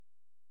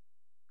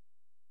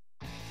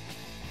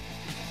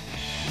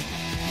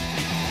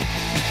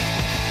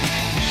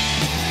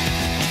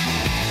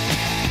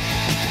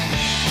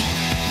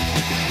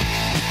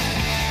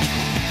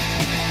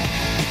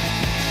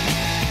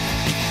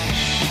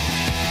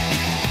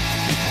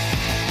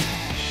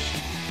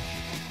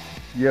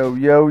Yo,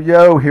 yo,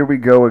 yo, here we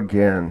go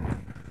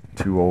again.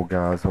 Two old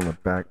guys on the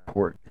back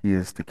porch. He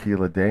is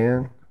Tequila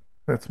Dan.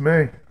 That's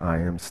me. I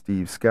am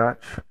Steve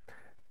Scotch.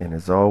 And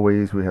as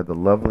always, we have the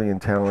lovely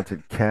and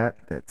talented Cat.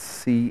 That's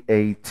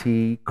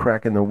C-A-T,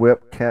 cracking the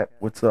whip. Cat,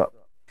 what's up?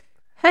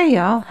 Hey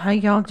y'all, how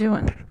y'all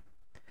doing?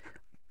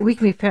 We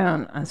can be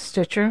found on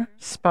Stitcher,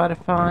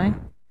 Spotify,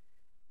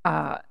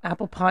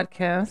 Apple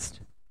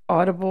Podcast,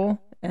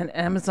 Audible, and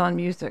Amazon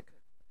Music.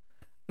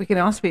 We can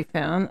also be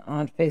found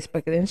on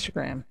Facebook and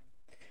Instagram.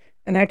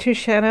 And our two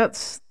shout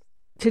outs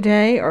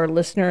today are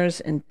listeners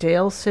in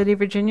Dale City,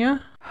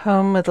 Virginia,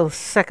 home of the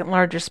second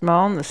largest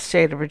mall in the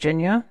state of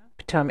Virginia,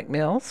 Potomac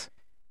Mills,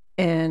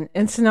 in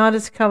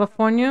Encinitas,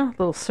 California, a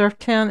little surf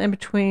town in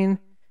between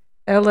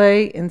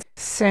LA and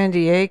San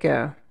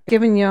Diego.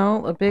 Giving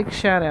y'all a big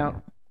shout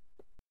out.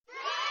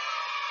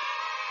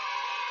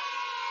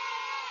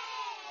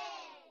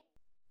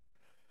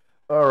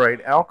 All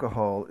right,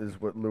 alcohol is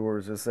what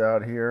lures us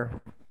out here.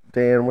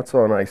 Dan, what's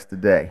on ice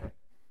today?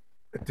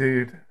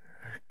 Dude,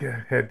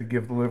 had to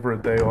give the liver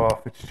a day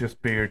off. It's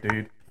just beer,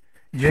 dude.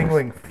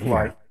 Yingling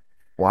Flight.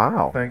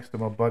 Wow. Thanks to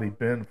my buddy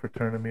Ben for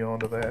turning me on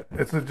to that.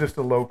 It's just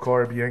a low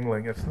carb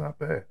Yingling. It's not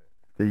bad.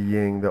 The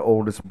Ying, the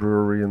oldest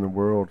brewery in the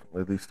world,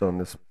 at least on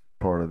this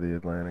part of the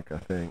Atlantic, I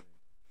think.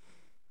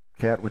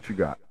 Cat, what you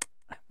got?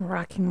 I'm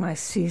rocking my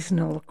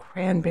seasonal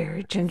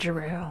cranberry ginger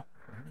ale.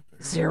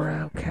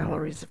 0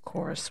 calories, of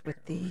course,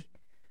 with the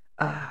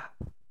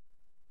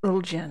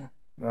little gin.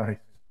 Nice.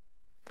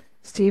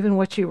 Steven,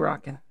 what you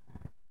rocking?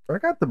 I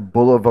got the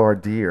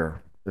Boulevardier,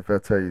 if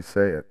that's how you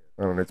say it.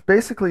 I don't know. It's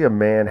basically a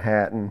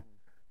Manhattan.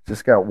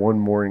 Just got one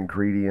more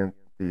ingredient,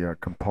 the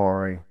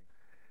Campari,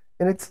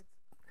 and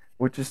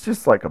which is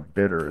just like a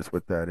bitter, is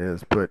what that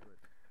is. But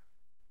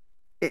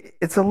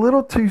it's a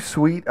little too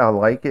sweet. I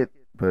like it,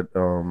 but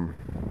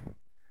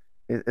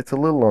it's a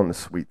little on the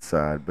sweet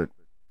side. But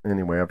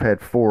anyway, I've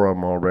had 4 of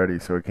them already,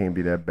 so it can't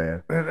be that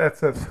bad. That's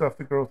that stuff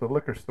the girl at the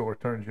liquor store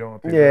turns you on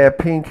to. Yeah,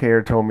 Pink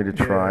Hair told me to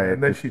try it.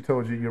 And then she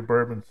told you your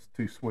bourbon's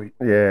too sweet.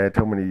 Yeah,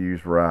 told me to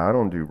use rye. I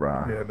don't do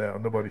rye. Yeah, no,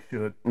 nobody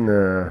should.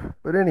 Nah.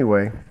 But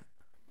anyway.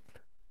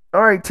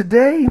 All right,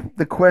 today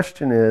the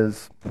question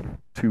is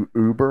to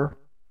Uber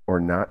or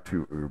not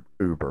to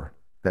Uber.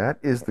 That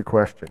is the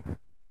question.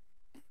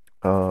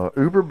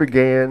 Uber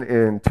began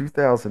in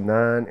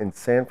 2009 in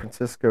San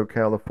Francisco,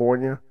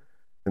 California,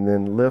 and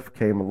then Lyft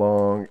came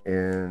along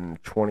in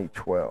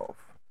 2012.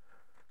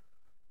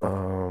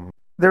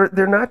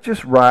 They're not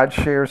just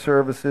rideshare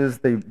services.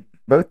 They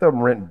both of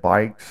them rent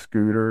bikes,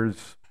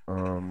 scooters.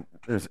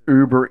 There's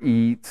Uber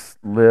Eats,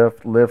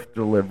 Lyft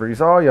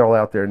deliveries. All y'all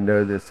out there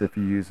know this if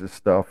you use this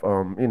stuff.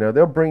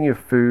 They'll bring you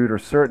food or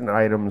certain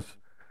items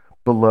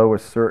below a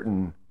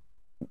certain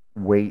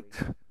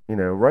weight,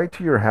 right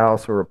to your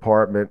house or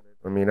apartment.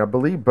 I mean, I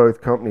believe both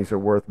companies are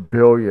worth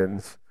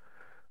billions.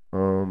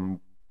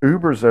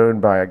 Uber's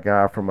owned by a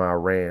guy from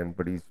Iran,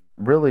 but he's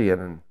really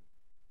an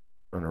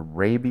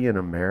Arabian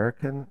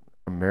American.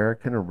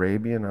 American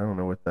Arabian, I don't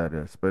know what that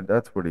is, but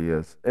that's what he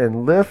is.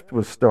 And Lyft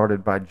was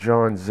started by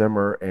John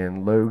Zimmer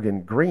and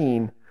Logan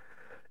Green.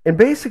 And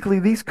basically,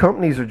 these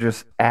companies are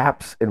just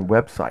apps and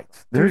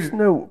websites. There's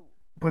no.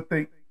 But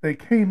they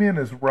came in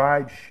as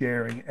ride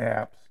sharing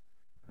apps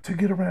to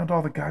get around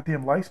all the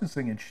goddamn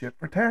licensing and shit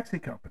for taxi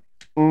companies.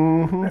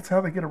 Mm-hmm. That's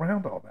how they get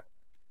around all that.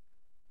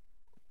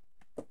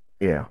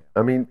 Yeah.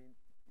 I mean,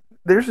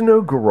 there's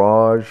no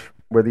garage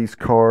where these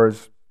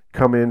cars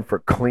come in for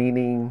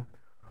cleaning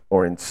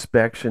or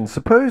inspection.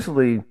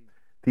 Supposedly,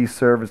 these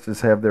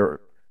services have their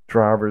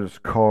drivers'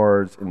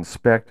 cars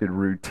inspected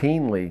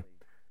routinely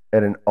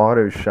at an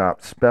auto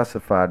shop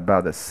specified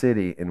by the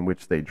city in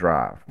which they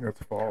drive.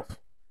 That's false.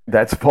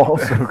 That's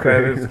false?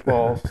 Okay. That is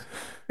false.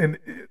 And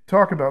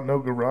talk about no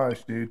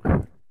garage, dude.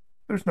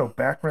 There's no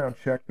background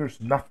check.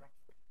 There's nothing.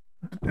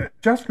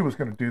 Jessica was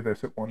going to do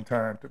this at one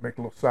time to make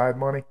a little side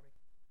money.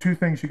 2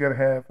 things you got to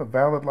have: a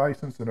valid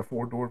license and a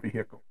 4-door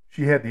vehicle.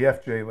 She had the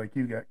FJ like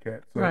you got,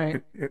 Kat, so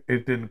Right.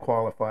 it didn't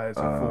qualify as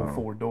a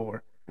full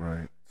 4-door.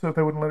 Right. So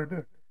they wouldn't let her do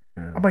it.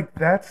 Yeah. I'm like,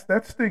 that's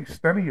the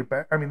extent of your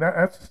back. I mean,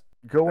 that's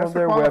Go that's on the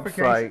their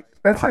qualifications. website.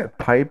 That's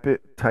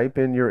it. Type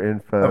in your A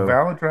info,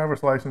 valid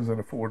driver's license and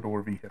a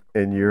 4-door vehicle.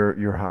 and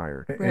you're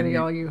hired. And Ready, you-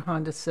 all you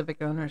Honda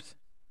Civic owners.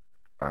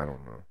 I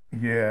don't know.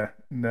 Yeah,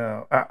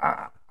 no,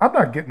 I'm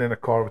not getting in a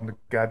car with a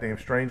goddamn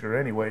stranger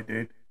anyway,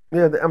 dude.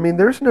 Yeah, I mean,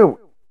 there's no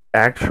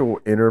actual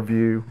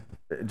interview.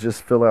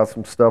 Just fill out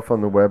some stuff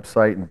on the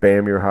website, and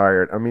bam, you're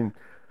hired. I mean,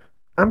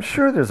 I'm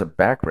sure there's a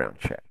background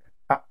check.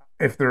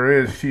 If there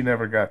is, she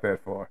never got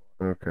that far.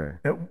 Okay.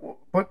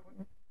 But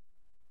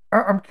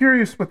I'm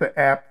curious with the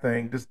app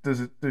thing.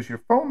 Does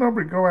your phone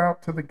number go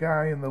out to the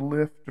guy in the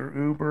Lyft or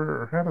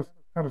Uber, or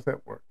how does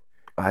that work?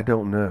 I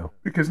don't know.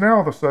 Because now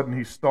all of a sudden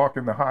he's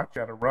stalking the hot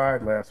shot a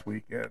ride last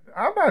weekend.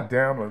 I'm not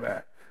down with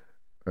that.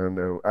 I don't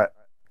know.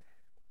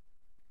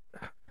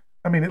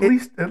 I mean,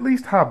 at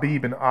least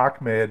Habib and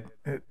Ahmed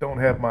don't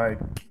have my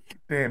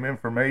damn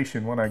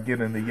information when I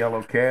get in the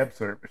yellow cab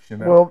service, you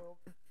know? Well,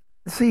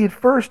 see, at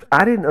first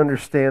I didn't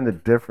understand the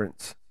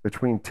difference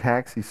between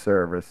taxi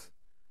service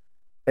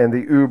and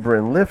the Uber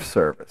and Lyft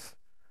service.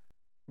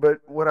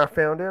 But what I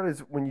found out is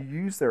when you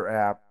use their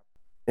app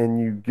and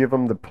you give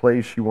them the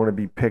place you want to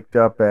be picked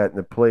up at and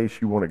the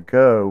place you want to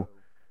go,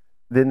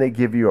 then they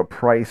give you a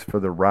price for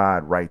the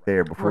ride right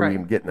there before you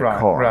even get in the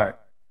car. Right.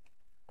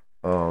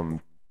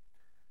 Um,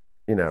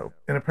 you know,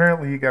 And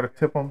apparently you got to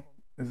tip them.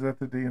 Is that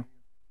the deal?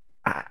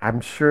 I'm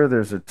sure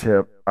there's a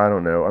tip. I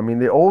don't know. I mean,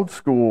 the old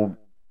school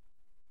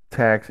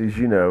taxis,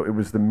 it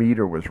was the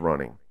meter was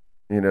running.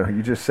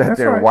 You just sat That's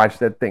there and right. watched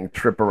that thing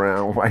trip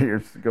around while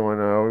you're going,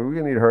 oh,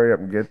 we need to hurry up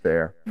and get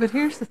there. But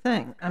here's the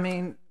thing. I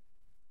mean,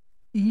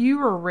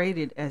 you are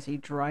rated as a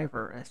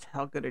driver as to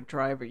how good a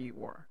driver you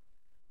were.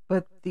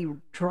 But the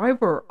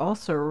driver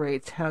also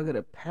rates how good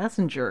a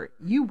passenger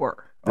you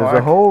were. There's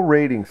a whole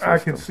rating system. I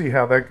can see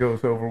how that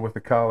goes over with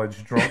the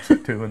college drunks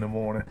at 2 in the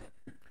morning.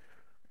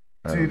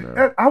 Dude,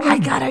 I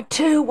got a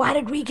 2. Why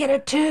did we get a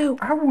 2?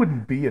 I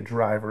wouldn't be a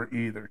driver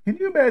either. Can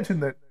you imagine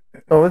the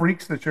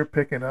freaks that you're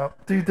picking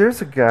up? Dude,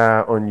 there's a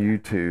guy on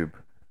YouTube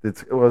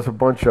there's a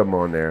bunch of them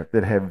on there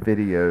that have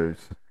videos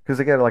because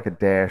they got like a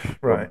dash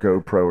or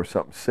GoPro or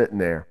something sitting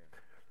there,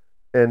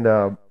 and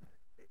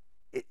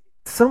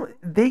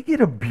they get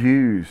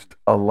abused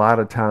a lot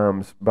of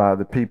times by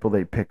the people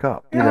they pick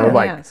up.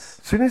 As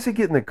soon as they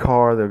get in the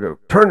car, they'll go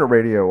turn the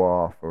radio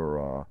off,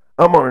 or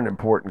I'm on an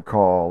important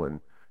call, and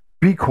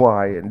be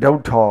quiet and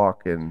don't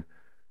talk, and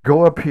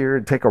go up here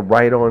and take a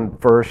right on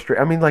First Street.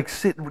 I mean,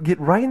 get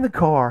right in the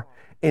car.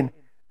 And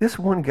this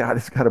one guy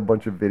that's got a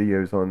bunch of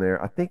videos on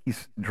there, I think he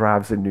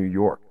drives in New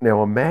York.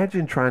 Now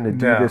imagine trying to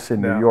do this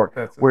in New York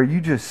where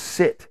you just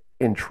sit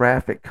in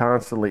traffic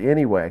constantly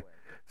anyway.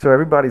 So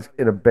everybody's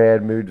in a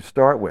bad mood to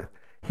start with.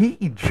 He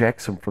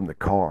ejects them from the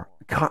car.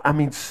 I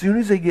mean, as soon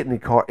as they get in the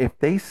car, if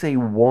they say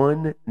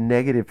one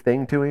negative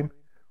thing to him,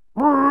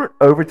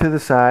 over to the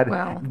side,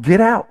 get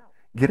out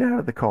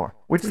of the car,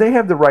 which they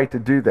have the right to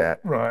do that.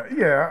 Right,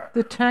 yeah.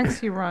 The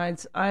taxi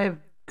rides I've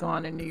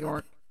gone in New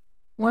York,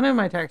 one of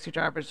my taxi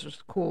drivers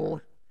was cool.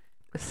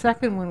 The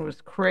second one was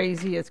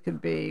crazy as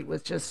could be,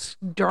 was just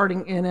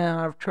darting in and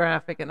out of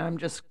traffic, and I'm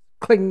just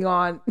clinging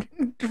on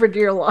for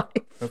dear life.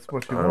 That's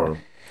what you want.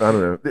 I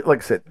don't know. Like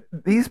I said,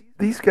 these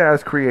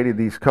guys created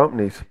these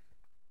companies,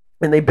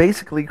 and they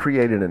basically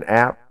created an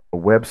app, a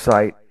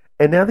website,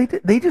 and now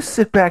they just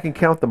sit back and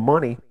count the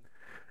money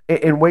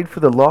and wait for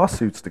the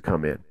lawsuits to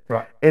come in.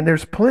 Right. And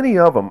there's plenty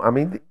of them. I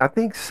mean, I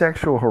think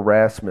sexual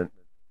harassment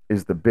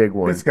is the big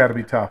one. It's got to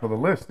be top of the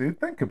list, dude.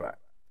 Think about it.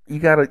 You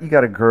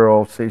got a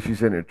girl, say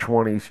she's in her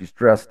 20s, she's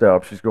dressed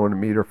up, she's going to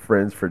meet her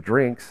friends for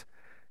drinks,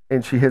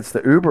 and she hits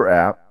the Uber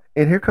app,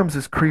 and here comes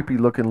this creepy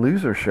looking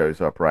loser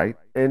shows up, right?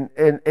 And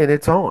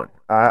it's on.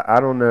 I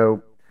don't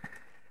know.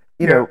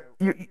 You're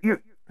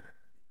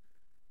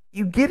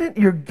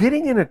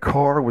getting in a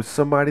car with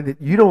somebody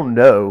that you don't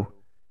know,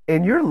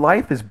 and your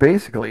life is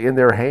basically in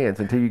their hands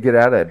until you get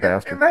out of that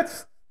bastard. And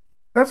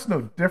that's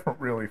no different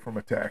really from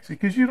a taxi,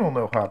 because you don't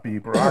know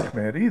Habib or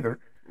Ahmed either.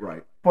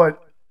 Right.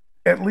 But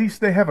at least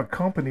they have a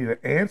company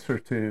to answer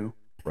to.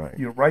 Right.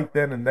 Right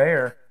then and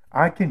there,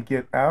 I can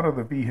get out of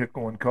the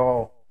vehicle and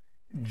call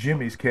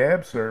Jimmy's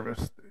cab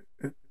service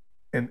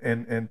and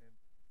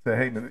say,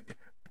 hey,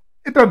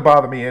 it doesn't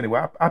bother me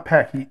anyway. I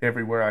pack heat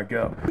everywhere I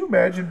go. Can you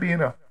imagine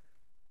being a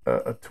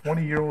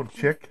 20-year-old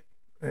chick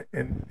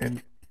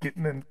and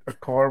getting in a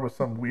car with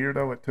some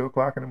weirdo at 2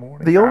 o'clock in the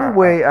morning? The only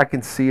way I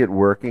can see it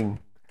working,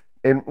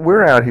 and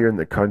we're out here in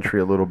the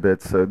country a little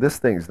bit, so this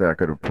thing's not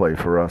going to play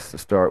for us to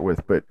start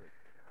with, but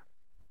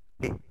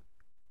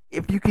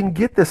if you can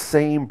get the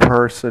same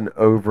person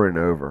over and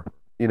over,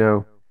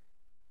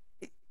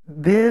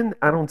 then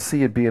I don't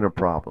see it being a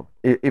problem.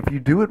 If you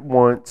do it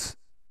once,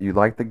 you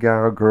like the guy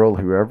or girl,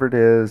 whoever it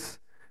is,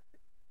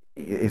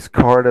 his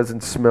car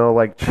doesn't smell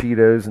like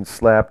Cheetos and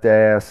slapped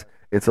ass,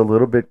 it's a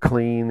little bit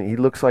clean, he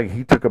looks like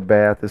he took a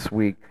bath this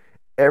week,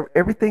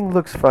 everything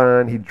looks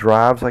fine, he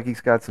drives like he's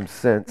got some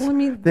sense,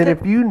 then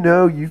if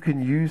you can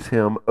use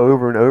him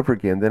over and over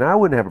again, then I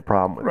wouldn't have a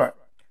problem with it. Right.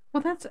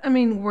 Well, that's,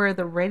 where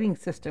the rating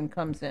system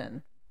comes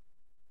in.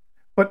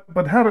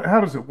 But how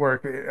does it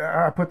work?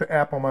 I put the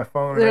app on my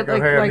phone and I go,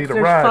 hey, I need a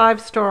there's ride. 5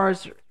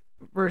 stars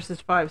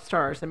versus 5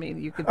 stars.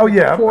 You could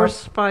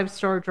force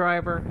 5-star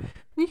driver.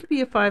 You could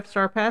be a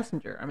 5-star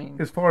passenger.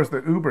 As far as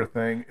the Uber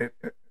thing,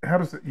 how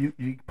does it?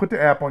 You put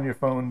the app on your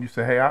phone. You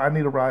say, hey, I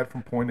need a ride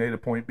from point A to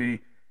point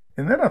B,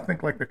 and then I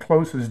think like the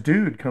closest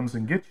dude comes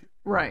and gets you.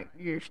 Right.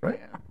 Usually.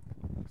 Right? Yeah.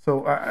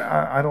 So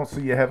I don't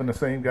see you having the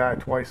same guy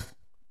twice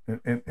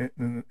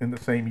in the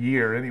same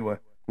year anyway.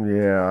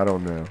 Yeah, I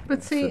don't know.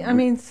 But see,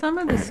 some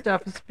of the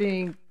stuff is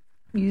being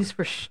used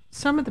for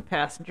some of the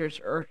passengers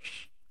are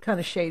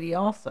kind of shady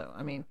also.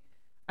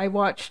 I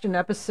watched an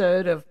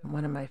episode of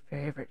one of my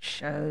favorite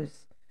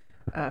shows,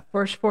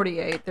 First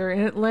 48. They're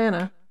in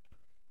Atlanta,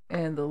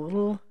 and the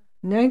little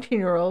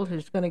 19-year-old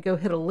who's going to go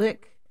hit a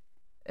lick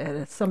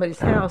at somebody's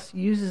house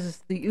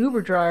uses the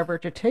Uber driver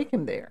to take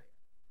him there.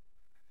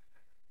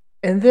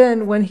 And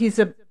then when he's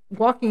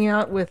walking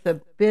out with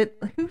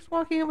who's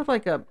walking out with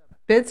like a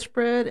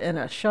bedspread and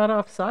a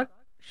shot-off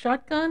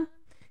shotgun?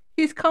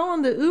 He's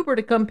calling the Uber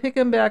to come pick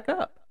him back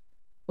up.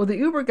 Well, the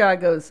Uber guy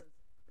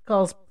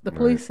calls the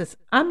police, says,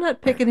 I'm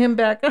not picking him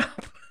back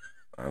up.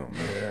 I don't know.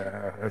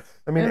 Yeah, that's.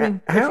 I mean, I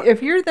mean, how,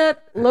 if you're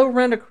that low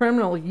rent a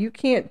criminal, you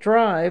can't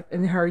drive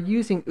and are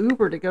using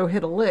Uber to go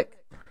hit a lick,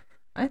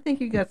 I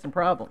think you got some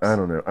problems. I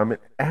don't know. I mean,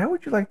 how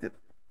would you like to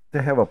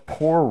have a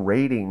poor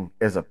rating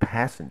as a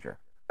passenger?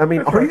 I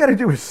mean, all you got to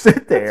do is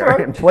sit there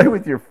and play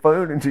with your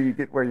phone until you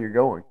get where you're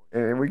going,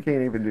 and we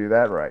can't even do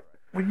that right.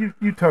 Well,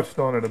 you touched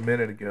on it a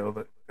minute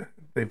ago that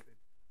they've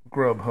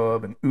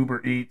Grubhub and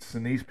Uber Eats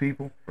and these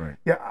people. Right.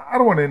 Yeah, I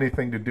don't want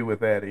anything to do with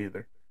that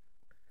either.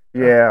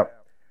 Yeah.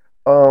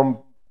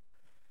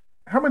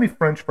 How many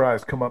French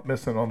fries come up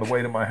missing on the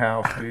way to my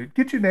house, dude?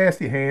 Get your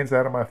nasty hands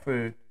out of my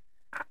food.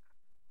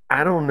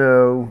 I don't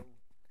know.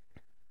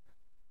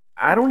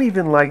 I don't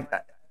even like.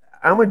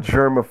 I'm a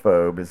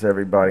germaphobe, as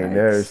everybody Nice.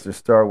 knows, to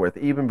start with,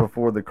 even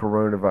before the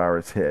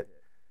coronavirus hit.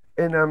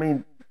 And I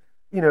mean,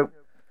 you know,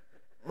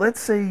 let's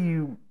say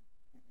you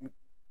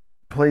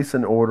place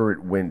an order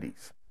at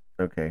Wendy's,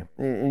 okay,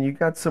 and you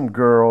got some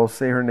girl,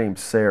 say her name's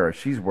Sarah,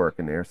 she's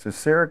working there. So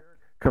Sarah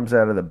comes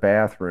out of the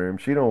bathroom,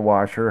 she don't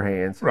wash her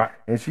hands, Right.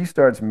 and she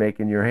starts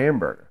making your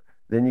hamburger.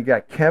 Then you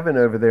got Kevin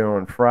over there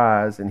on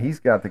fries, and he's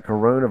got the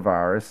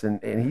coronavirus,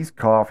 and he's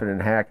coughing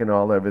and hacking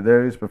all over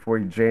those before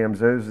he jams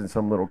those in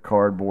some little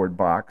cardboard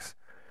box.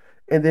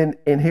 And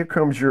here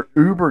comes your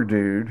Uber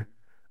dude.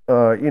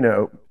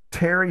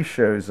 Terry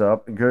shows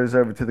up and goes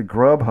over to the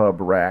Grubhub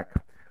rack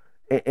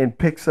and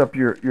picks up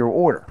your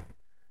order.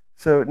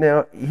 So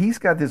now he's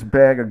got this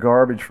bag of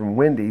garbage from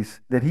Wendy's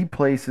that he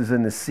places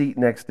in the seat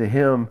next to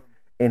him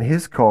in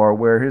his car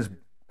where his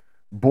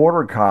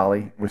border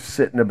collie was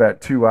sitting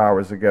about 2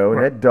 hours ago,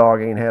 and that dog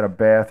ain't had a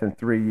bath in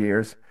 3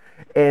 years.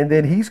 And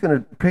then he's going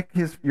to pick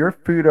your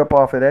food up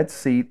off of that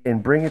seat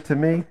and bring it to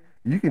me.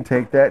 You can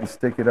take that and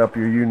stick it up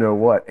your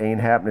you-know-what.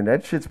 Ain't happening.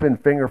 That shit's been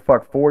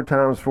finger-fucked 4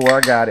 times before I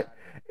got it.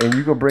 And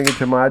you go bring it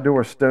to my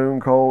door stone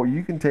cold.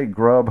 You can take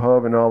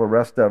Grubhub and all the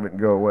rest of it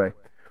and go away.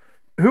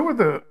 Who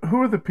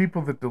are the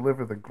people that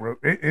deliver the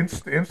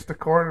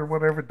Instacart or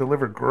whatever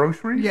deliver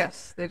groceries?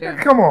 Yes, they do.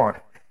 Come on.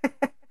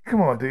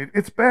 Come on, dude.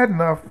 It's bad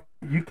enough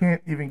you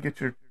can't even get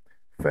your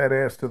fat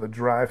ass to the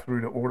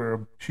drive-thru to order a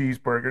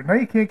cheeseburger. Now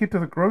you can't get to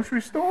the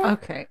grocery store?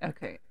 Okay.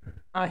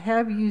 I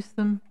have used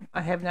them. I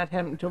have not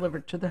had them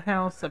delivered to the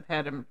house. I've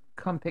had them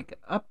come pick it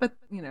up, but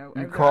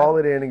You call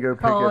it in and go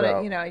pick it up.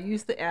 I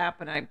use the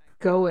app and I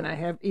go and I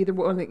have either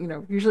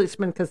one. Usually it's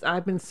been because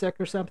I've been sick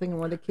or something, and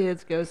one of the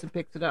kids goes and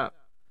picks it up.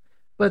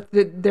 But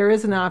there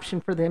is an option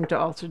for them to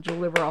also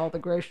deliver all the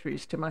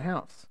groceries to my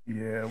house.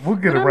 Yeah, we'll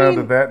get But I around to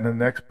mean- that in the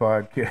next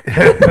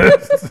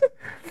podcast.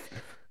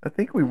 I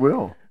think we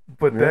will.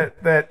 But Yeah.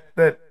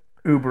 that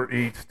Uber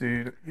Eats,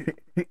 dude.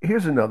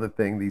 Here's another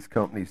thing these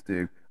companies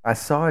do. I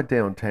saw it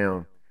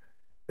downtown.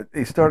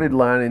 They started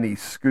lining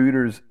these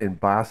scooters and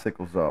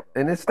bicycles up.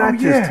 And it's not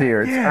just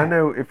here. I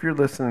know if you're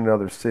listening in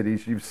other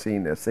cities, you've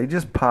seen this. They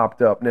just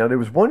popped up. Now, there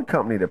was one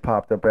company that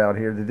popped up out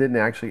here that didn't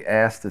actually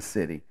ask the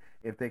city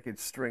if they could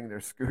string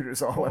their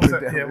scooters all What up was and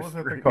that? down Yeah, the what was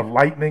that street. thing called?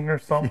 Lightning or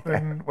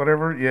something?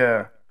 Whatever?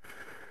 Yeah.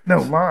 No,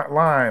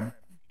 Lime.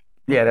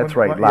 Yeah, that's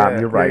right, Yeah, Lime.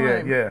 You're right.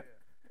 Yeah, yeah.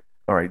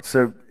 All right,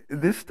 so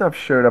this stuff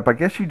showed up. I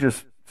guess you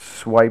just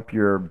swipe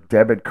your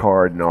debit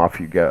card and off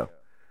you go.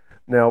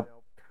 Now,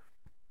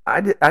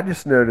 I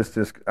just noticed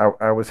this.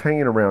 I was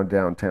hanging around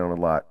downtown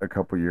a lot a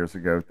couple years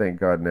ago. Thank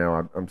God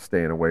now I'm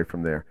staying away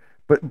from there.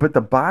 But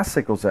the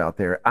bicycles out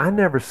there, I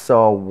never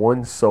saw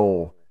one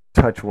soul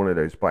touch one of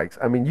those bikes.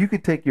 I mean, you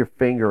could take your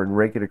finger and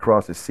rake it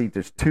across the seat.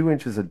 There's 2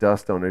 inches of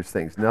dust on those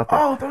things. Nothing.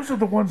 Oh, those are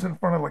the ones in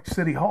front of like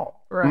City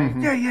Hall. Right.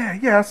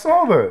 Yeah. I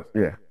saw those.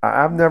 Yeah,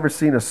 I've never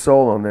seen a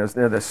soul on those.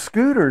 Now the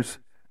scooters,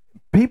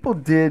 people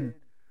did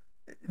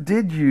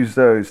use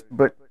those,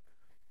 but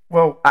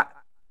Well,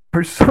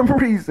 for some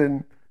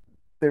reason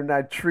they're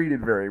not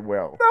treated very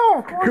well. no,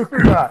 of course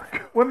they're not.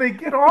 When they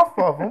get off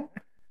of them,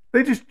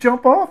 they just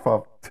jump off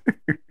of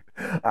them.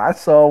 I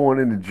saw one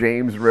in the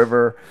James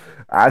River.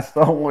 I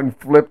saw one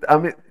flipped. I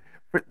mean,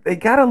 they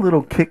got a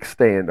little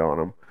kickstand on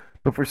them,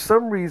 but for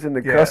some reason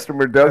the Yeah,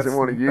 customer doesn't that's-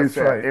 want to use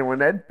that's that. right. And when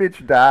that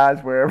bitch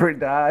dies, wherever it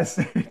dies,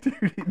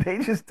 dude, they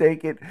just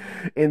take it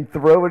and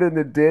throw it in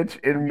the ditch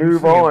and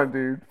move see 'em. on,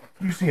 dude.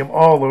 You see them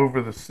all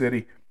over the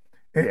city.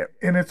 And, Yeah.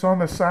 and it's on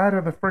the side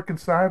of the freaking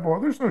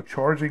sidewalk. There's no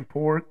charging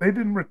port. They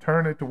didn't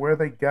return it to where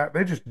they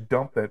just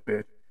dumped that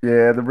bitch.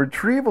 Yeah, the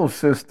retrieval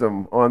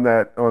system on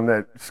that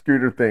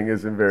scooter thing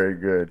isn't very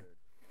good.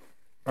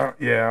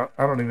 Yeah,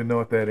 I don't even know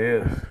what that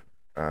is.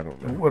 I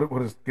don't know.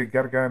 What is,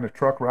 got a guy in the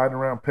truck riding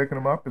around picking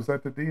them up? Is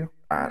that the deal?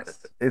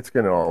 It's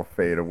gonna all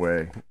fade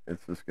away.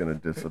 It's just gonna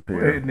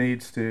disappear. It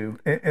needs to.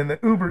 And the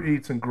Uber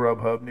Eats and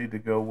Grubhub need to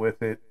go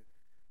with it.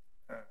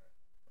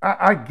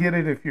 I get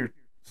it if you're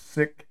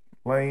sick,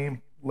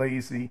 lame,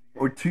 lazy.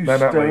 Or too No,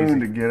 not stoned lazy.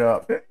 to get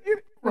up.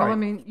 Well, I Right.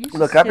 mean, you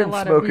Look, see I've a been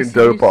lot of smoking VCs.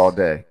 dope all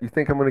day. You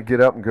think I'm gonna get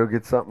up and go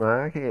get something?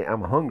 I can't.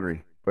 I'm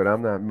hungry, but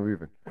I'm not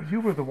moving.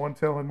 You were the one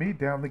telling me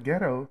down the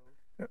ghetto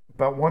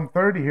about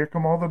 1:30. Here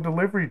come all the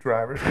delivery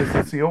drivers because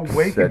it's the old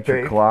waking Set your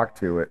thing. clock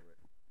to it.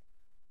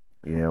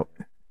 Yep.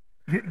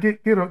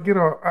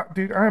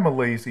 Dude, I'm a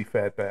lazy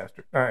fat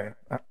bastard. I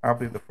am. I'll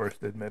be the first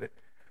to admit it.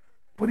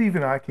 But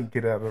even I can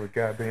get out of the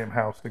goddamn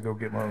house to go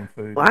get my own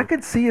food. Well, I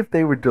could see if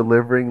they were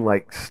delivering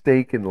like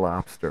steak and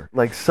lobster,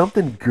 like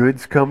something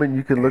good's coming.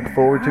 You can look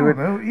forward to it.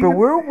 I don't know, But even-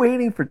 we're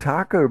waiting for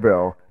Taco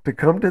Bell to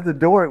come to the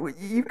door.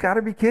 You've got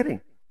to be kidding.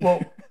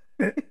 Well,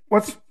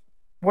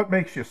 what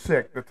makes you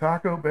sick, the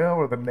Taco Bell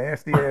or the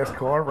nasty ass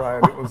car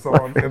ride that was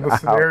on in the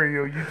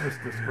scenario you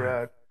just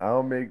described?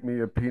 I'll make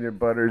me a peanut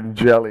butter and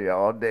jelly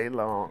all day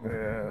long.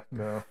 Yeah,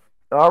 no.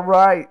 All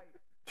right,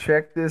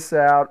 check this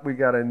out. We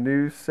got a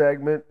new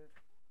segment.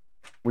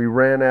 We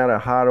ran out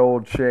of hot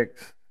old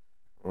chicks.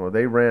 Well,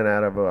 they ran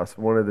out of us,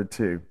 one of the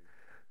two.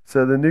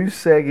 So the new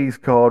seggy's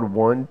called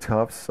One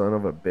Tough Son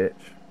of a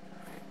Bitch.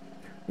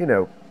 You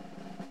know,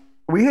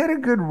 we had a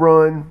good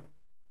run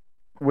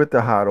with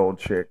the hot old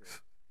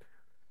chicks.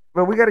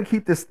 But we got to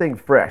keep this thing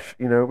fresh.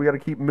 You know, we got to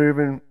keep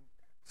moving.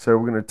 So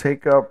we're going to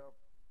take up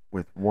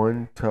with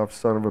One Tough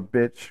Son of a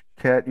Bitch.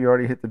 Kat, you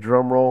already hit the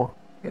drum roll.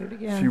 Get it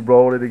again. She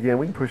rolled it again.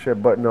 We can push that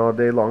button all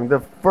day long. The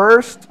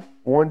first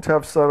One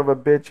Tough Son of a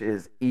Bitch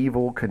is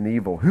Evel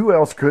Knievel. Who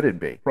else could it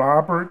be?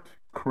 Robert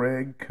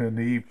Craig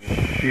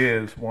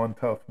Knievel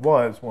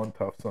was one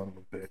tough son of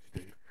a bitch,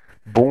 dude.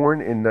 Born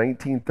in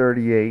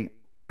 1938,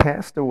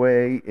 passed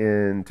away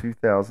in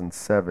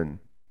 2007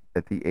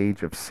 at the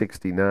age of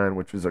 69,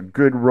 which is a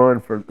good run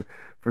for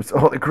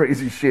all the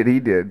crazy shit he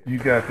did. You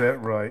got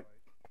that right.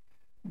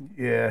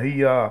 Yeah,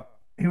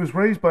 he was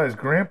raised by his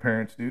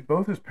grandparents, dude.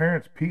 Both his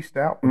parents pieced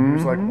out when he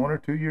was like 1 or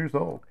 2 years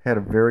old. Had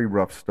a very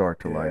rough start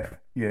to life.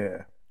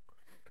 Yeah.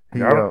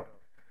 He,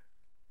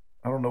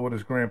 I don't know what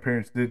his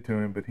grandparents did to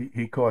him, but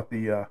he caught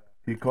the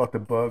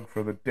bug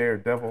for the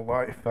daredevil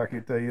life. I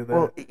can tell you that.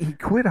 well, he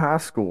quit high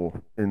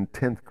school in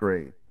 10th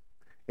grade,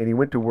 and he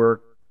went to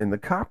work in the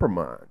copper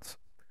mines.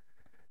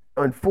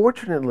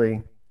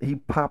 Unfortunately, he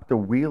popped a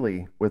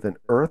wheelie with an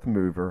earth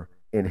mover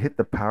and hit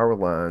the power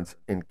lines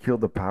and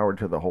killed the power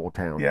to the whole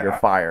town. Yeah, You're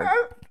fired.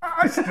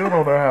 I still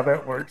don't know how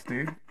that works,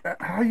 dude.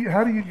 How do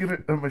you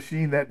get a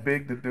machine that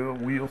big to do a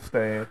wheel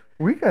stand?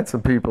 We got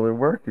some people at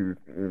work who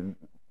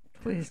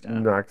Please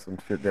don't. knock some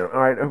shit down.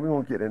 All right, we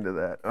won't get into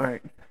that. All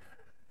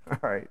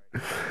right.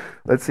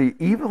 Let's see.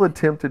 Evil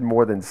attempted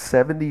more than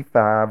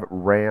 75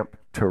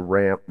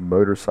 ramp-to-ramp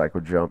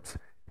motorcycle jumps,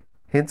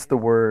 hence the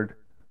word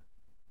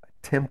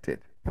attempted.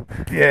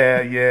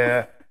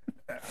 Yeah.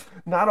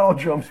 Not all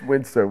jumps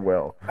went so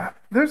well.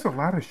 There's a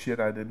lot of shit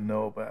I didn't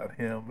know about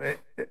him.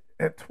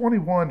 At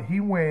 21, he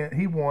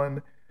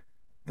won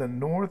the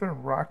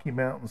Northern Rocky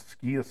Mountain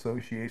Ski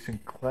Association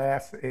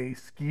Class A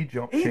ski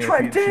jump He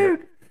tried,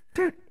 championship.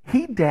 dude,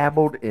 he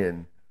dabbled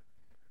in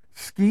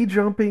ski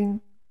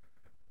jumping,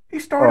 He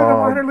started a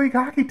minor league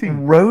hockey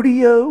team.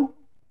 rodeo.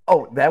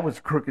 Oh, that was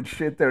crooked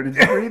shit, though. Did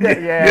you read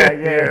that? Yeah.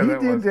 Yeah, He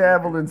that did was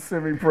dabble in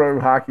semi-pro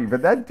hockey,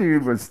 but that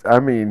dude was, I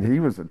mean, he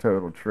was a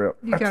total trip.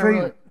 You I gotta tell you-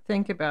 really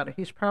think about it.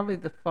 He's probably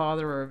the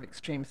father of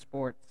extreme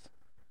sports.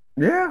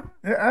 Yeah.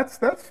 Yeah,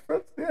 that's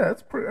pretty.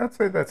 I'd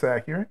say that's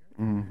accurate.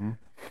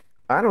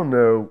 I don't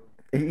know.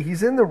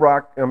 He's in the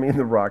rock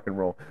and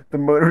roll, the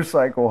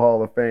Motorcycle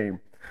Hall of Fame.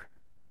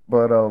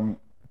 But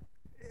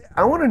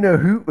I want to know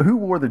who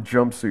wore the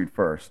jumpsuit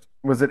first.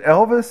 Was it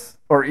Elvis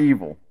or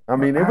Evil? I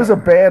mean, it was a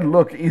bad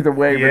look either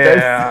way.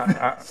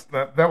 Yeah,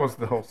 that was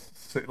the whole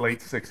late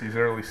 '60s,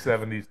 early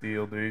 '70s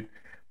deal, dude.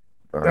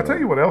 I'll tell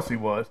you what else he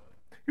was.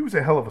 He was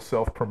a hell of a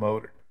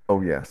self-promoter.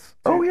 Oh yes.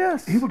 Oh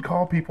yes. He would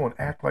call people and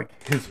act like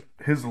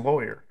his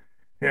lawyer.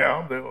 Yeah,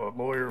 I'm the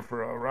lawyer for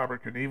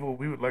Robert Knievel.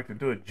 We would like to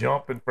do a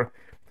jump in front.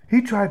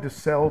 He tried to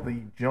sell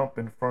the jump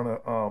in front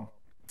of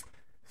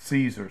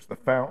Caesars, the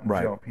fountain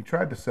Right. jump. He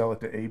tried to sell it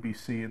to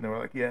ABC, and they were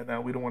like, "Yeah, no,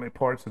 we don't want any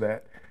parts of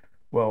that."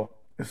 Well,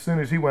 as soon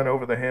as he went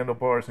over the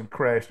handlebars and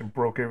crashed and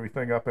broke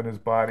everything up in his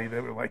body, they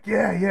were like,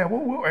 "Yeah,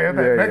 we'll air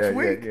that next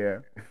week." Yeah.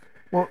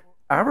 Well,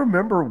 I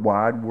remember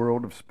Wide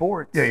World of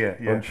Sports. Yeah.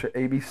 On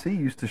ABC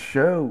used to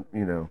show,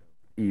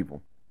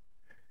 Evil.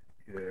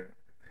 Yeah.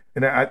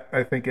 And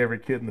I think every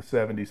kid in the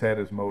 '70s had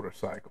his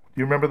motorcycle. Do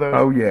you remember those?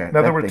 Oh, yeah, Now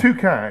there that were thing. two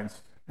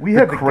kinds. We The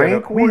had the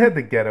crank ghetto. We one? had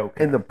the ghetto.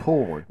 Kind. And the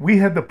pull one. We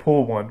had the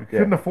pull one. We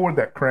couldn't Yeah. afford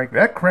that crank.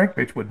 That crank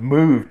bitch would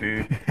move,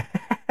 dude.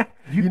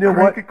 You know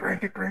what?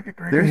 Crank it.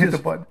 There's Hit this,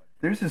 the button.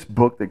 there's this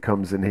book that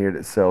comes in here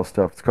that sells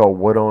stuff. It's called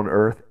What on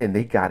Earth, and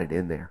they got it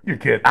in there. You're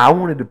kidding. I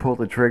wanted to pull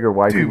the trigger.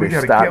 Why Dude, didn't we they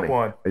gotta stop get me?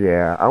 one.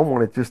 Yeah, I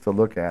wanted just to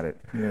look at it.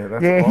 Yeah,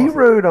 that's Yeah, he awesome.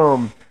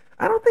 rode.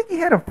 I don't think he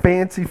had a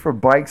fancy for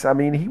bikes. I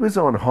mean, he was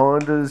on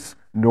Hondas,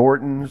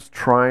 Nortons,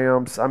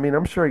 Triumphs. I mean,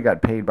 I'm sure he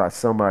got paid by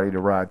somebody to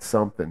ride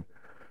something.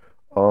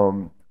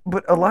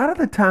 But a lot of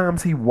the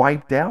times he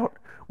wiped out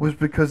was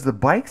because the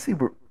bikes he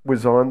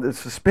was on, the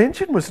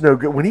suspension was no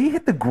good. When he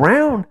hit the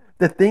ground,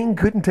 the thing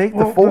couldn't take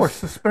the The force.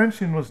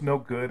 suspension was no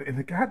good, and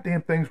the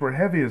goddamn things were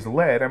heavy as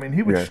lead. I mean,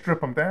 he would Yeah.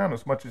 strip them down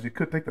as much as he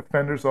could, take the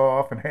fenders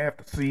off and half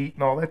the seat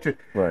and all that shit.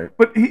 Right.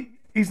 But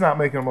he's not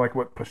making them like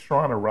what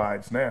Pastrana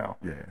rides now.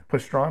 Yeah.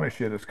 Pastrana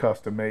shit is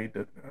custom made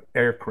to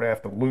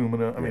aircraft,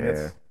 aluminum. I mean,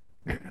 Yeah.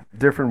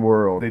 Different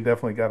world. they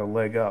definitely got a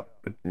leg up.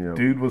 But Yeah.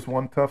 dude was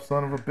one tough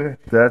son of a bitch.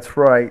 That's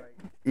right.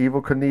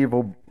 Evil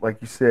Knievel, like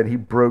you said, he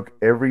broke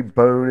every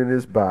bone in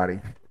his body.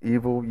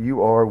 Evil,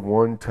 you are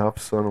one tough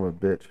son of a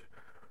bitch.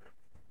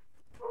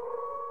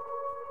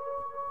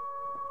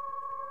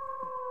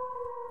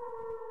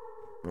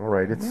 All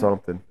right, it's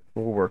something.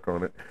 We'll work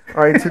on it.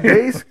 All right,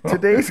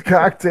 today's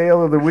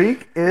cocktail of the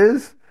week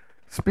is,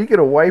 speaking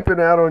of wiping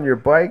out on your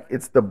bike,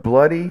 it's the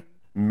Bloody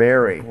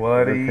Mary.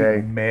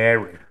 Bloody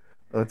Mary.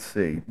 Let's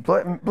see.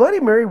 Bloody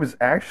Mary was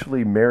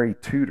actually Mary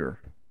Tudor,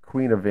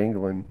 Queen of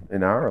England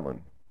and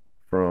Ireland,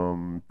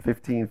 from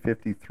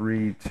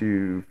 1553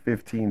 to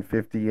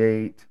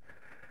 1558.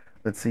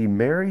 Let's see.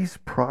 Mary's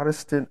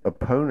Protestant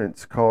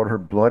opponents called her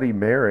Bloody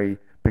Mary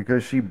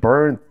because she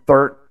burned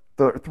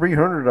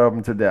 300 of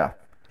them to death.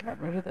 Got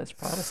rid of those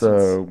Protestants.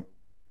 So,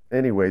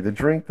 anyway, the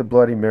drink, the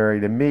Bloody Mary,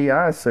 to me,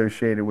 I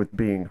associate it with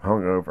being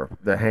hungover.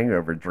 The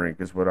hangover drink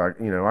is what I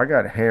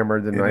got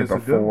hammered the night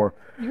before.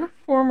 Your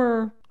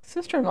former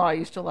sister-in-law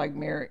used to like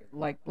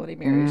Bloody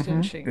Marys,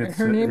 didn't she?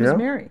 Her name is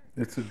Mary.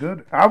 It's a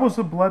good. I was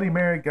a Bloody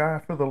Mary guy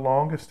for the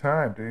longest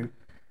time, dude.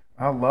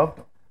 I loved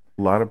them.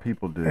 A lot of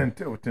people do.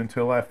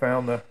 Until I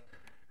found the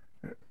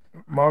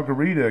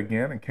margarita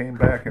again and came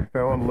back and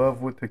fell in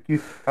love with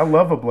tequila. I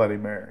love a Bloody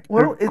Mary.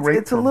 Well,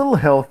 it's a little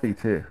healthy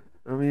too.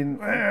 I mean,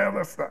 well,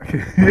 that's not.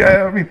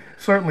 Yeah, I mean,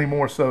 certainly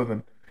more so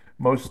than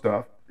most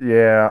stuff.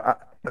 Yeah,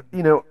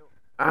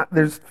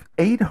 there's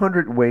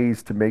 800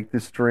 ways to make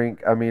this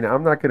drink. I mean,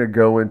 I'm not going to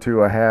go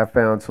into a half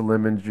ounce of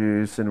lemon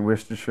juice and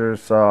Worcestershire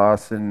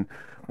sauce and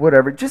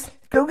whatever. Just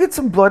go get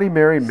some Bloody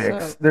Mary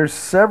mix. There's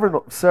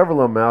several of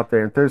them out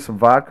there, and throw some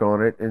vodka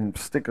on it and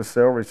stick a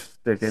celery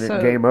stick in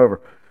it. Game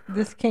over.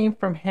 This came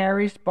from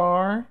Harry's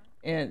Bar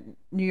in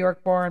New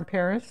York Bar in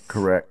Paris.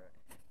 Correct.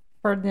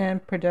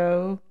 Ferdinand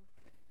Prideaux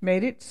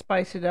made it,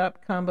 spiced it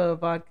up, combo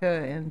of vodka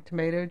and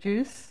tomato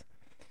juice.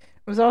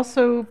 It was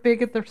also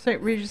big at the St.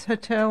 Regis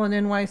Hotel in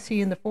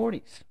NYC in the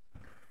 40s.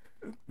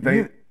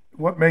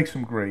 What makes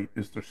them great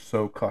is they're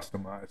so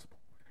customizable.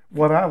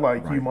 What I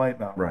like, you might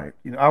not like.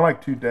 I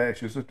like 2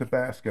 dashes of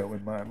Tabasco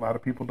in mine. A lot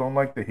of people don't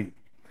like the heat.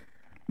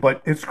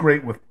 But it's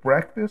great with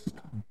breakfast,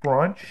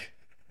 brunch,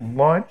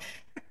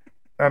 lunch.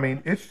 I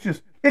mean,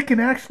 it can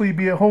actually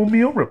be a whole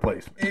meal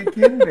replacement. It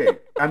can be.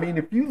 I mean,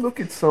 if you look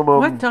at some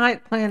of them. What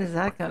diet plan is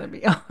that going to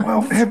be on? Well,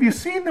 have you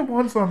seen the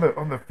ones on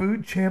the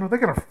Food Channel? They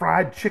got a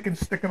fried chicken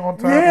sticking on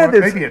top of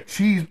it, maybe a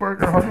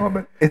cheeseburger hung on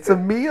it. It's a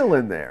meal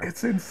in there.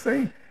 It's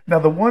insane. Now,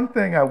 the one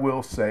thing I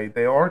will say,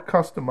 they are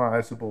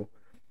customizable,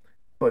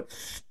 but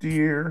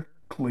steer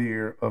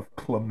clear of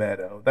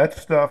Clamato. That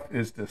stuff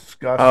is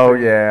disgusting. Oh,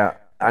 yeah.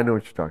 I know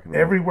what you're talking about.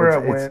 Everywhere I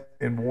went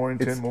in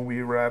Warrington when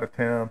we were out of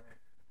town,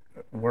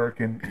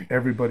 working,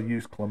 everybody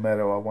used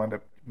Clamato. I wound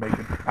up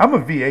making. I'm a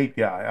V8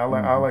 guy. I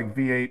like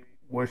V8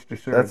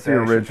 Worcestershire. That's the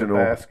original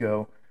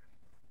Tabasco.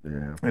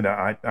 Yeah. And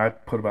I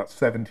put about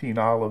 17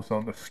 olives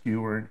on the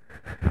skewer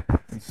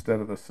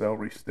instead of the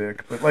celery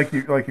stick. But like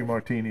your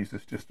martinis,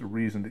 it's just a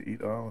reason to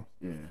eat olives.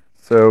 Yeah.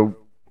 So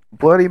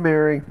Bloody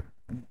Mary,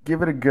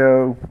 give it a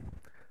go.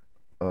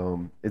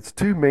 It's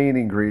 2 main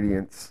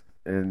ingredients,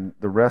 and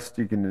the rest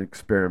you can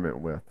experiment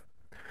with.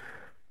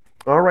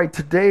 All right,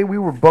 today we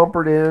were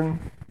bumpered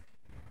in.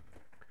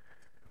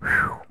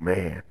 Whew,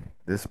 man,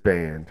 this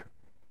band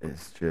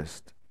is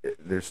just,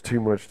 there's too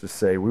much to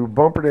say. We were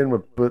bumpered in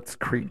with Butts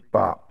Creek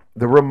Bop.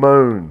 The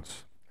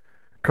Ramones.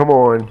 Come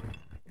on.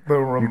 The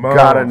Ramones. You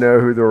gotta know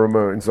who the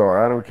Ramones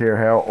are. I don't care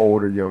how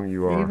old or young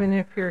you are. Even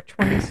if you're a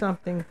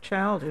 20-something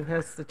child who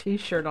has the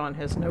T-shirt on,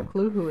 has no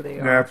clue who they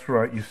are. That's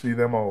right. You see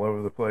them all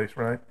over the place,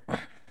 right?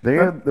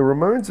 The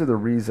Ramones are the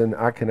reason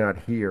I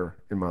cannot hear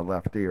in my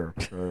left ear.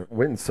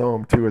 Went and saw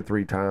them 2 or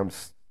 3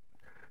 times.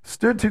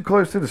 Stood too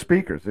close to the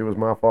speakers. It was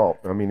my fault.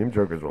 I mean, them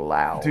jokers were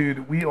loud.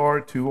 Dude, we are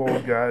 2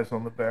 old guys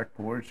on the back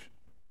porch,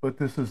 but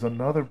this is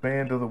another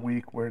band of the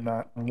week where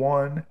not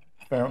one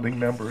founding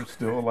member is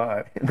still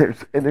alive. And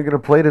they're going to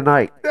play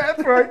tonight.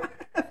 That's right.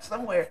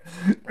 Somewhere.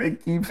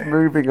 It keeps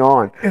moving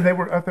on. And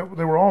I thought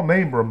they were all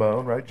named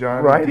Ramon, right,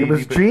 John? Right. It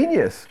was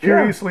genius.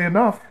 Curiously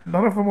enough,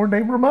 none of them were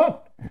named Ramon.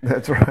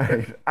 That's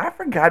right. I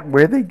forgot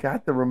where they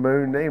got the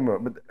Ramon name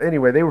of. But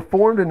anyway, they were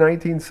formed in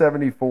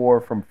 1974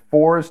 from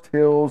Forest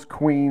Hills,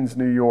 Queens,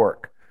 New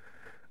York.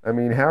 I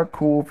mean, how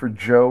cool for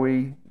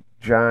Joey,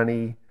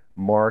 Johnny,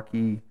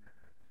 Marky,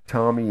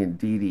 Tommy, and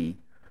Dee Dee,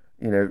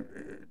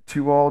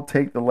 to all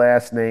take the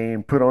last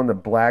name, put on the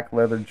black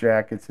leather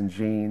jackets and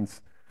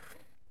jeans.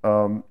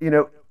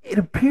 It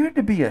appeared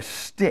to be a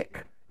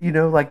stick,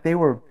 like they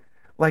were,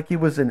 like it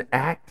was an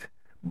act.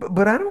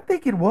 But I don't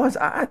think it was.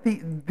 I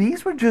think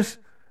these were just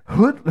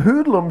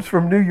hoodlums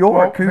from New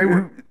York.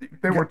 Well,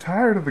 they were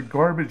tired of the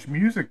garbage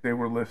music they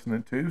were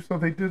listening to, so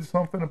they did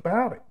something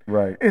about it.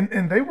 Right.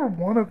 And they were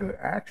one of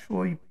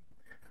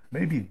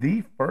maybe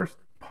the first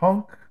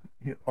punk,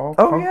 punk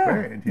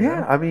band.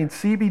 Yeah. I mean,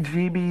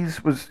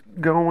 CBGB's was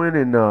going,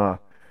 and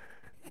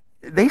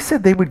they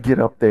said they would get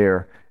up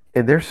there,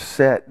 and their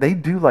set, they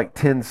do like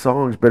 10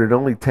 songs, but it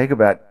only take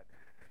about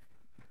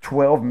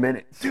 12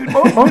 minutes. Dude,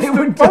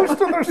 most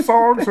of their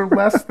songs are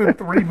less than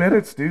 3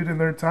 minutes, dude, in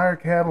their entire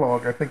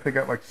catalog. I think they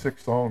got like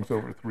 6 songs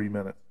over 3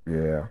 minutes.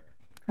 Yeah.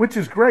 which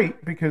is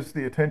great because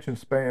the attention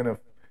span of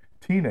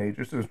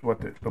teenagers is what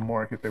the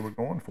market they were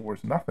going for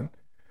is nothing.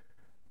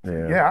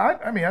 Yeah,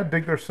 I mean, I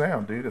dig their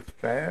sound, dude. It's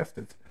fast.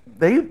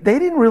 They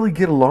didn't really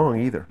get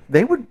along either.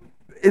 They would,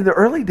 in the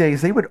early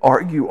days, they would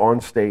argue on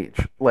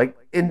stage. Like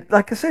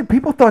I said,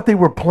 people thought they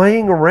were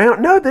playing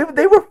around. No,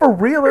 they were for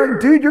real.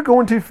 Like, dude, you're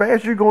going too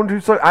fast. You're going too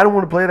slow. I don't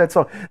want to play that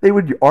song. They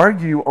would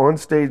argue on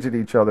stage at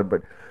each other.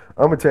 But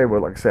I'm gonna tell you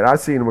what. Like I said, I've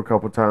seen them a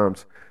couple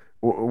times.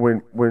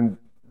 When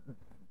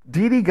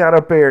Dee Dee got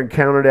up there and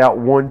counted out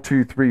 1,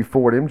 2, 3,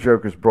 4, them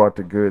jokers brought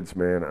the goods,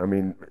 man. I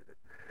mean,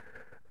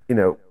 you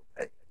know,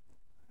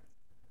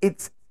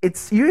 it's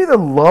you either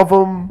love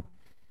them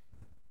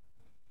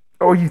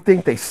or you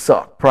think they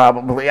suck.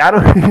 Probably, I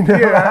don't.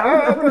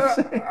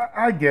 Yeah,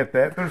 I get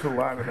that. There's a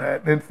lot of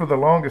that, and for the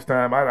longest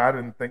time, I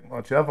didn't think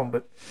much of them.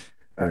 But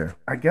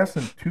I guess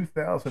in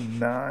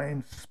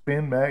 2009,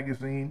 Spin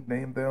magazine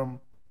named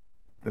them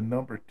the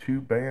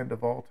 #2 band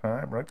of all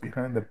time, right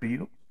behind the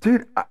Beatles.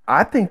 Dude,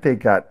 I think I've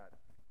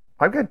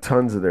got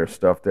tons of their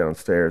stuff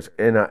downstairs,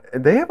 and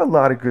they have a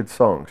lot of good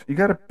songs. You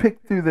got to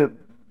pick through the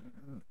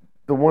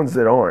ones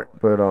that aren't.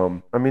 But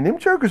I mean, them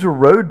jokers are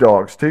road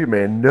dogs too,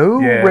 man. No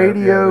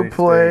radio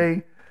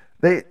play.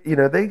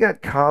 They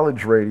got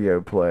college radio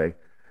play,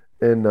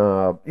 and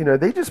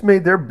they just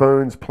made their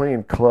bones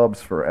playing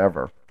clubs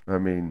forever. I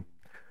mean,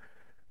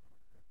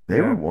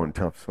 they were one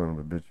tough son of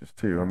a bitches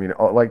too. I mean,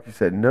 like you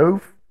said,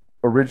 no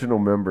original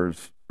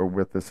members are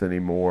with us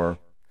anymore.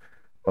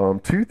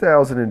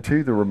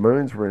 2002, the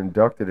Ramones were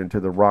inducted into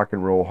the Rock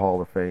and Roll Hall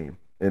of Fame,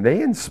 and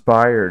they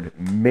inspired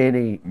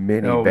many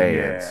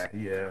bands.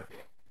 Yeah.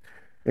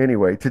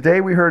 Anyway, today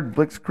we heard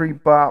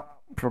Blitzkrieg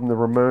Bop from the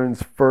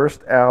Ramones'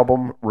 first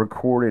album,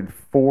 recorded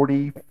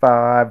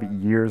 45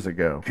 years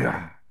ago.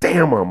 God.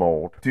 Damn, I'm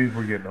old. Dude,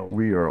 we're getting old.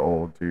 We are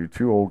old, dude.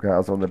 Two old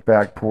guys on the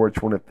back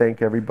porch. Want to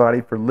thank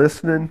everybody for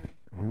listening.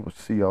 We will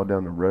see y'all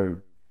down the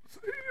road.